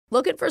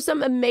Looking for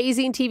some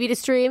amazing TV to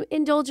stream?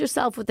 Indulge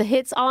yourself with the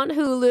hits on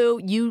Hulu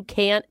you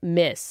can't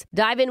miss.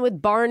 Dive in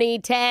with Barney,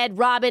 Ted,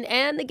 Robin,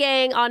 and the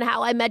gang on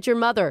How I Met Your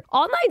Mother.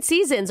 All 9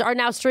 seasons are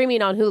now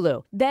streaming on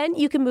Hulu. Then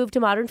you can move to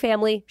Modern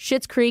Family,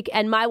 Schitt's Creek,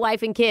 and My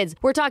Wife and Kids.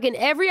 We're talking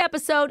every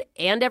episode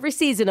and every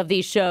season of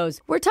these shows.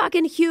 We're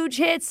talking huge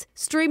hits,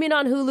 streaming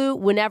on Hulu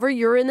whenever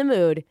you're in the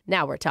mood.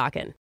 Now we're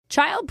talking.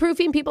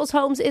 Child-proofing people's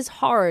homes is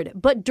hard,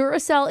 but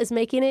Duracell is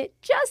making it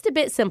just a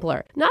bit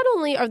simpler. Not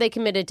only are they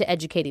committed to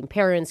educating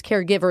parents,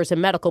 caregivers,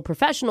 and medical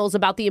professionals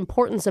about the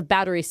importance of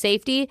battery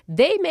safety,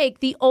 they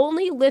make the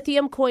only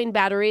lithium coin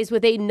batteries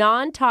with a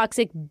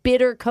non-toxic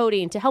bitter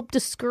coating to help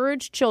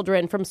discourage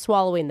children from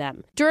swallowing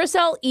them.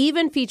 Duracell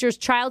even features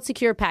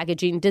child-secure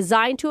packaging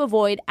designed to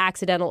avoid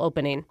accidental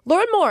opening.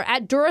 Learn more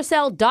at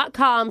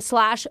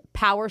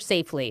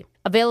Duracell.com/powersafely.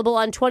 Available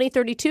on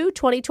 2032,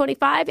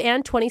 2025,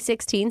 and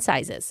 2016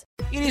 sizes.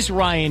 It is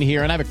Ryan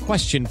here, and I have a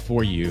question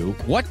for you.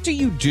 What do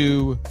you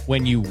do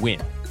when you win?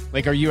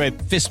 Like, are you a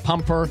fist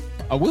pumper,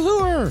 a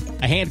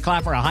woohooer, a hand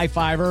clapper, a high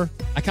fiver?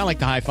 I kind of like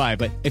the high five,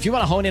 but if you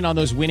want to hone in on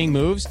those winning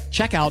moves,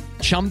 check out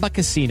Chumba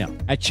Casino.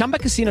 At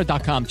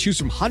ChumbaCasino.com, choose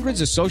from hundreds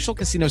of social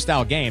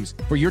casino-style games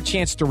for your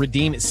chance to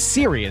redeem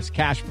serious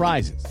cash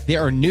prizes.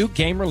 There are new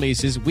game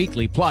releases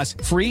weekly, plus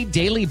free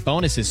daily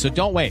bonuses, so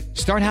don't wait.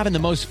 Start having the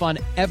most fun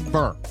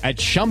ever at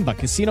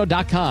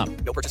ChumbaCasino.com.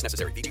 No purchase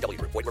necessary.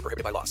 VGW. Void where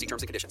prohibited by law. See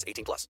terms and conditions.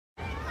 18+.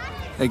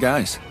 Hey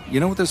guys, you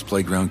know what this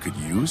playground could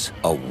use?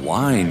 A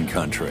wine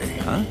country,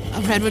 huh?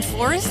 A redwood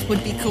forest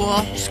would be cool.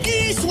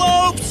 Ski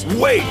slopes!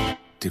 Wait!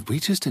 Did we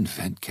just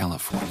invent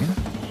California?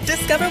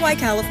 Discover why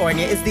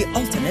California is the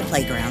ultimate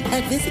playground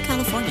at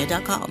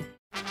visitcalifornia.com.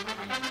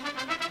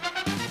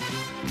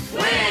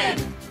 Win!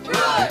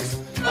 Brooks!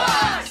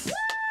 Box!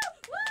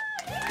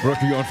 Brooke,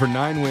 you're going for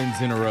 9 wins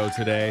in a row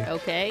today.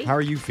 Okay. How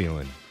are you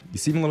feeling? You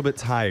seem a little bit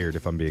tired,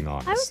 if I'm being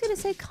honest. I was going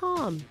to say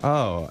calm.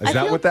 Oh, is I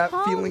that feel what that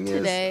calm feeling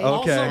today. is?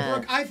 Okay. Also,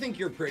 Brooke, I think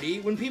you're pretty.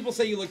 When people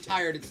say you look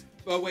tired, it's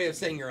a way of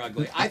saying you're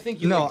ugly. I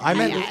think you No, look I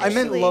meant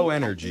Actually, low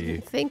energy. I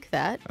didn't think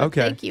that. but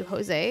Okay. Thank you,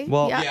 Jose.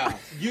 Well- Yeah,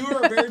 you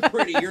are very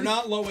pretty. You're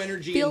not low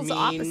energy Feels and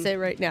mean. opposite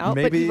right now,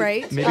 Maybe, but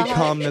right. maybe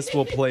calmness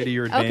will play to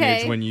your advantage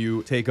Okay. when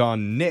you take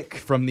on Nick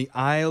from the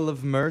Isle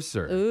of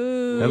Mercer.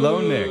 Ooh. Hello,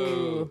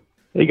 Nick.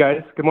 Hey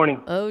guys, good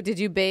morning. Oh, did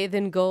you bathe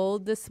in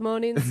gold this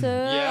morning,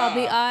 sir? Yeah. On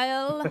the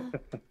aisle?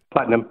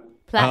 Platinum.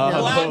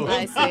 Platinum. Oh.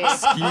 I see.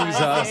 Excuse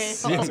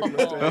us.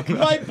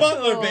 My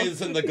butler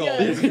bathes in the gold.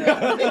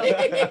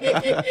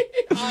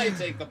 I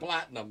take the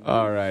platinum.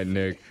 All right,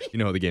 Nick. You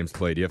know how the game's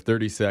played. You have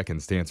 30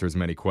 seconds to answer as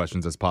many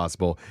questions as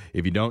possible.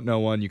 If you don't know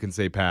one, you can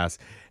say pass,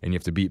 and you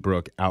have to beat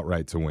Brooke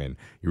outright to win.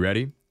 You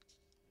ready?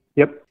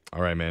 Yep.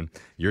 All right, man.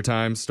 Your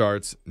time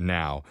starts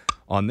now.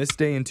 On this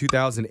day in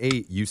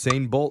 2008,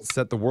 Usain Bolt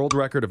set the world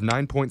record of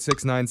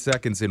 9.69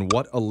 seconds in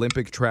what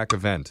Olympic track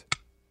event?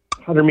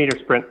 100-meter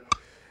sprint.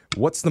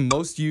 What's the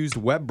most used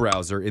web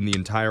browser in the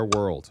entire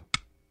world?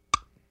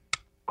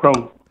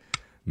 Chrome.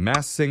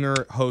 Masked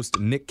Singer host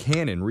Nick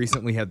Cannon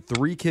recently had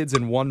 3 kids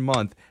in 1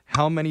 month.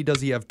 How many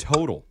does he have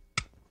total?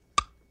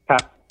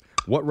 Pass.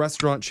 What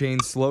restaurant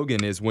chain's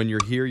slogan is "When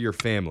you're here, you're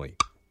family"?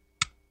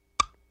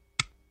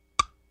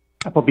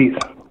 Applebee's.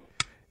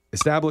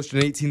 Established in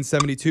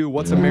 1872,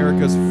 what's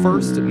America's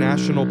first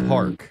national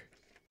park?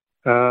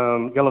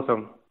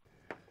 Yellowstone.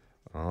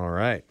 All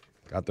right.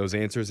 Got those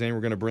answers in.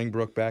 We're going to bring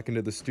Brooke back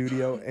into the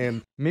studio.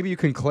 And maybe you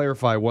can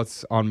clarify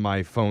what's on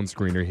my phone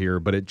screener here,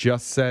 but it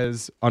just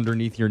says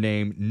underneath your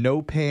name,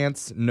 no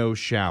pants, no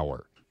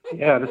shower.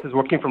 Yeah, this is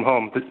working from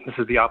home. This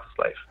is the office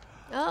life.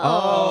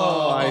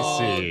 Oh, I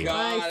see.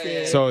 Got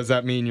it. So does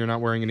that mean you're not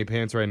wearing any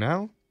pants right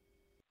now?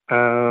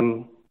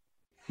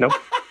 Nope.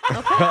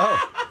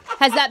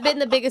 Has that been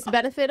the biggest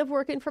benefit of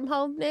working from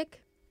home,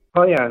 Nick?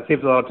 Oh yeah, it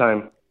saves a lot of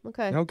time.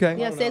 Okay. Okay.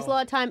 Yeah, saves a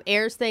lot of time,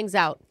 airs things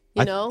out,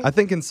 you know? I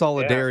think in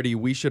solidarity,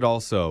 we should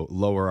also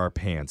lower our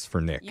pants for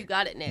Nick. You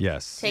got it, Nick.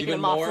 Yes. Taking Even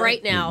them off more?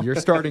 right now. You're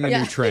starting a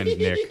Yeah. new trend,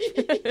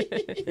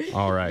 Nick.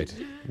 All right.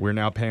 We're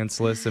now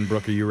pantsless. And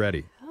Brooke, are you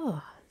ready?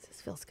 Oh,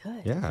 this feels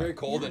good. Yeah. Very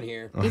cold in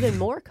here. Even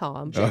more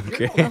calm.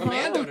 Okay. You're a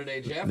commando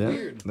today, Jeff. Yeah.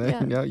 Weird.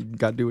 Yeah, you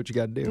got to do what you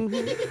got to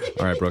do.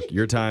 All right, Brooke,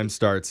 your time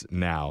starts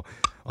now.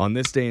 On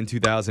this day in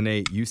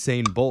 2008,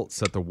 Usain Bolt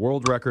set the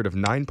world record of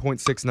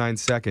 9.69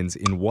 seconds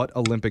in what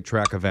Olympic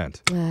track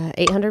event?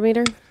 800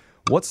 meter?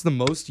 What's the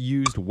most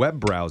used web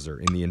browser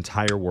in the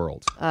entire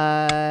world?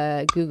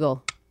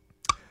 Google.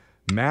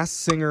 Masked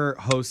Singer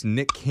host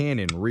Nick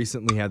Cannon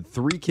recently had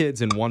 3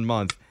 kids in 1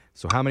 month.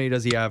 So how many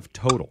does he have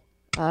total?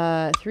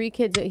 3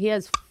 kids. He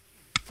has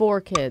 4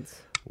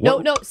 kids.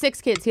 What- No, 6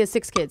 kids. He has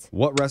 6 kids.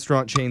 What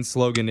restaurant chain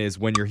slogan is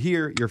 "When you're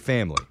here, you're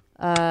family"?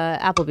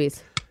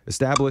 Applebee's.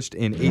 Established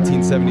in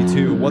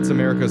 1872, what's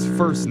America's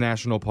first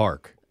national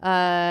park?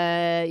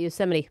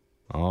 Yosemite.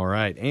 All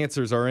right,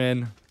 answers are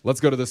in. Let's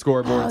go to the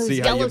scoreboard and Oh,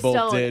 see how you both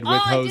Yellowstone. did with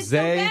I did so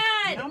Jose.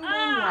 bad. Number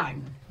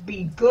 1,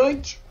 be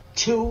good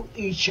to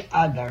each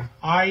other.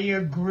 I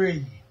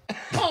agree.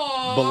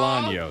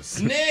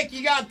 Bolaños. Nick,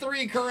 you got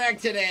 3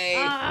 correct today.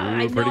 I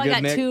know pretty I good,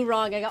 got Nick. 2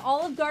 wrong. I got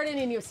Olive Garden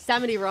and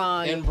Yosemite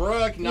wrong. And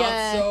Brooke,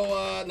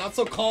 not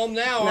so calm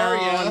now, are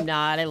you? No, I'm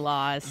not. I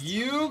lost.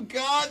 You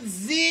got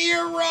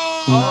 0.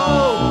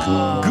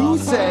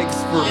 Goose eggs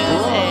for Brooke.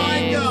 Oh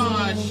my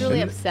gosh. It's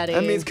really upsetting.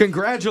 That means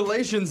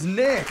congratulations,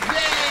 Nick.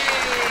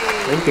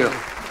 Thank you.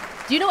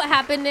 Do you know what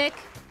happened, Nick?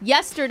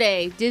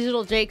 Yesterday,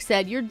 Digital Jake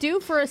said, you're due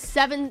for a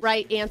 7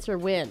 right answer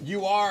win.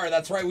 You are.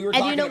 That's right. We were And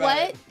talking you know about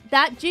what? it.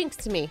 That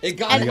jinxed me. It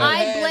got and in your I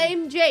head.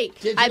 blame Jake.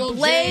 Digital I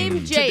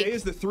blame Jake. Today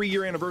is the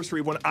 3-year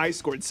anniversary when I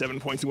scored 7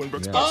 points to win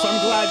Brooke's box, so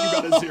I'm glad you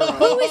got a 0.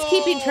 Who is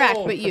keeping track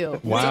but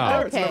you? Wow.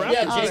 It's in the Okay.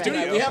 record Yeah, Jake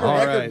studio. and I, we have a All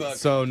record right, book.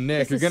 so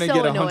Nick, This you're is going to so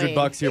get annoying.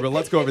 $100 here, but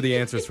let's go over the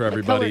answers for My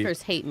everybody.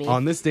 coworkers hate me.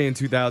 On this day in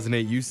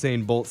 2008,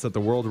 Usain Bolt set the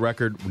world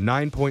record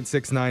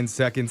 9.69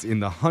 seconds in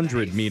the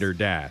 100-meter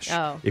dash.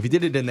 Oh. If he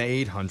did it in the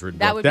 800,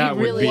 That would be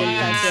really insane.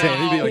 impressive.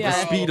 It'd be like Yeah.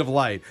 the speed of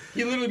light.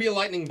 He'd literally be a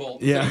lightning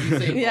bolt. Yeah.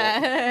 instead of Usain Bolt.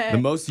 Yeah. The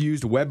most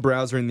used web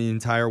browser in the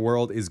entire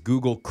world is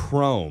Google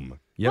Chrome.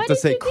 You have Why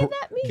to say did you give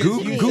that me? Goo-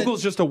 Because you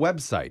Google's just a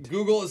website.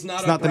 Google is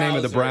not It's a not the name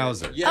of the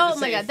browser. browser. You have Oh to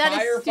my say God, that is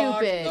Firefox.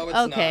 stupid. No, it's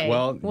Okay. not.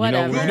 Well,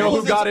 Whatever. you know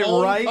who Google's got it its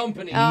own right?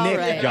 company. All Nick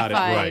right, got it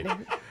fine. right.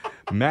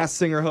 Mass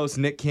singer host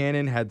Nick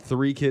Cannon had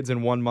 3 kids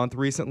in 1 month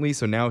recently,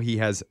 so now he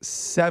has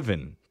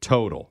 7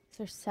 total. Is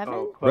there 7?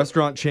 Oh,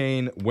 Restaurant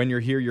chain When You're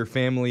Here, Your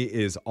Family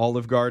is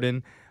Olive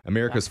Garden.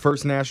 America's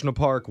first national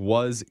park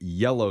was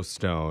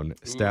Yellowstone,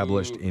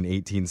 established in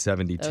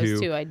 1872. Those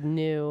 2 I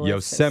knew.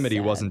 Yosemite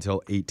So sad. wasn't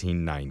until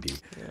 1890.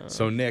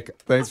 So, Nick,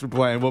 thanks for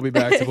playing. We'll be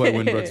back to play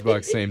Win Brooks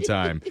Bucks same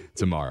time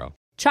tomorrow.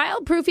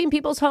 Childproofing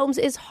people's homes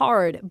is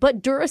hard,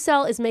 but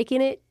Duracell is making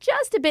it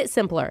just a bit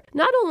simpler.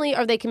 Not only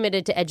are they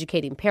committed to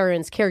educating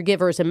parents,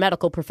 caregivers, and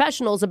medical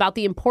professionals about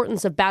the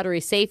importance of battery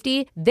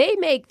safety, they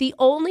make the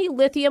only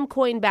lithium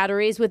coin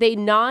batteries with a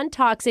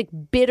non-toxic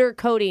bitter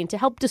coating to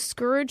help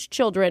discourage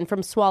children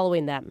from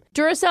swallowing them.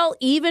 Duracell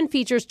even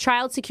features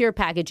child-secure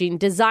packaging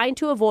designed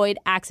to avoid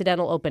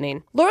accidental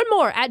opening. Learn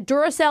more at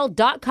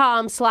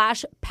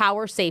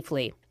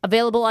Duracell.com/powersafely.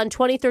 Available on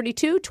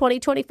 2032,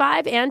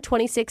 2025, and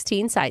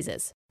 2016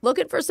 sizes.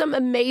 Looking for some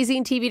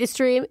amazing TV to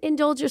stream?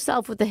 Indulge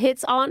yourself with the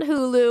hits on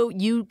Hulu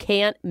you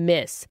can't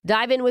miss.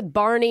 Dive in with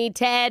Barney,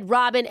 Ted,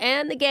 Robin,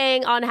 and the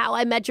gang on How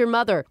I Met Your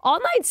Mother. All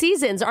 9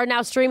 seasons are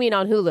now streaming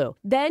on Hulu.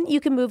 Then you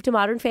can move to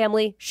Modern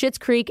Family, Schitt's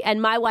Creek,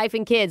 and My Wife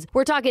and Kids.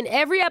 We're talking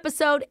every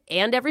episode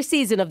and every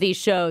season of these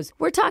shows.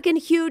 We're talking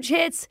huge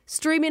hits,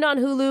 streaming on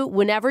Hulu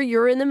whenever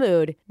you're in the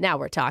mood. Now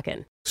we're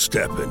talking.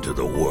 Step into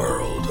the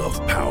world of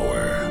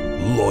power,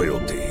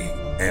 loyalty,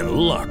 and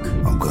luck.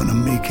 I'm gonna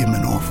make him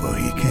an offer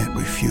he can't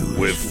refuse.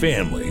 With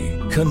family,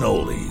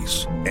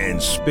 cannolis, and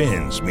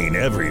spins mean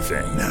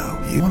everything. Now,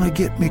 you wanna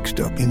get mixed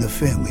up in the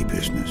family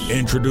business.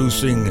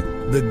 Introducing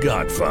The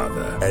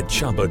Godfather at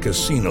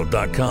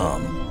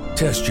ChumbaCasino.com.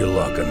 Test your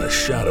luck in the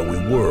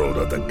shadowy world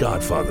of The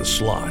Godfather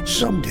slot.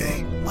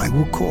 Someday, I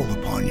will call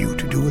upon you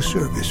to do a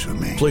service for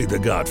me. Play The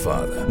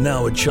Godfather,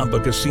 now at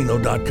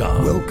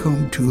ChumbaCasino.com.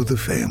 Welcome to the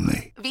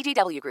family.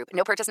 VGW Group.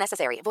 No purchase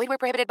necessary. Void where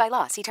prohibited by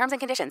law. See terms and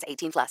conditions.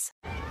 18+.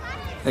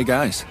 Hey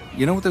guys,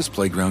 you know what this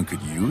playground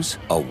could use?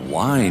 A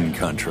wine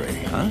country,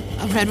 huh?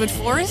 A redwood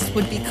forest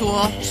would be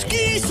cool.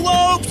 Ski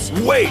slopes!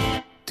 Wait!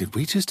 Did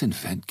we just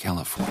invent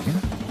California?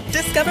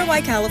 Discover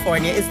why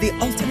California is the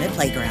ultimate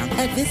playground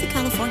at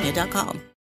visitcalifornia.com.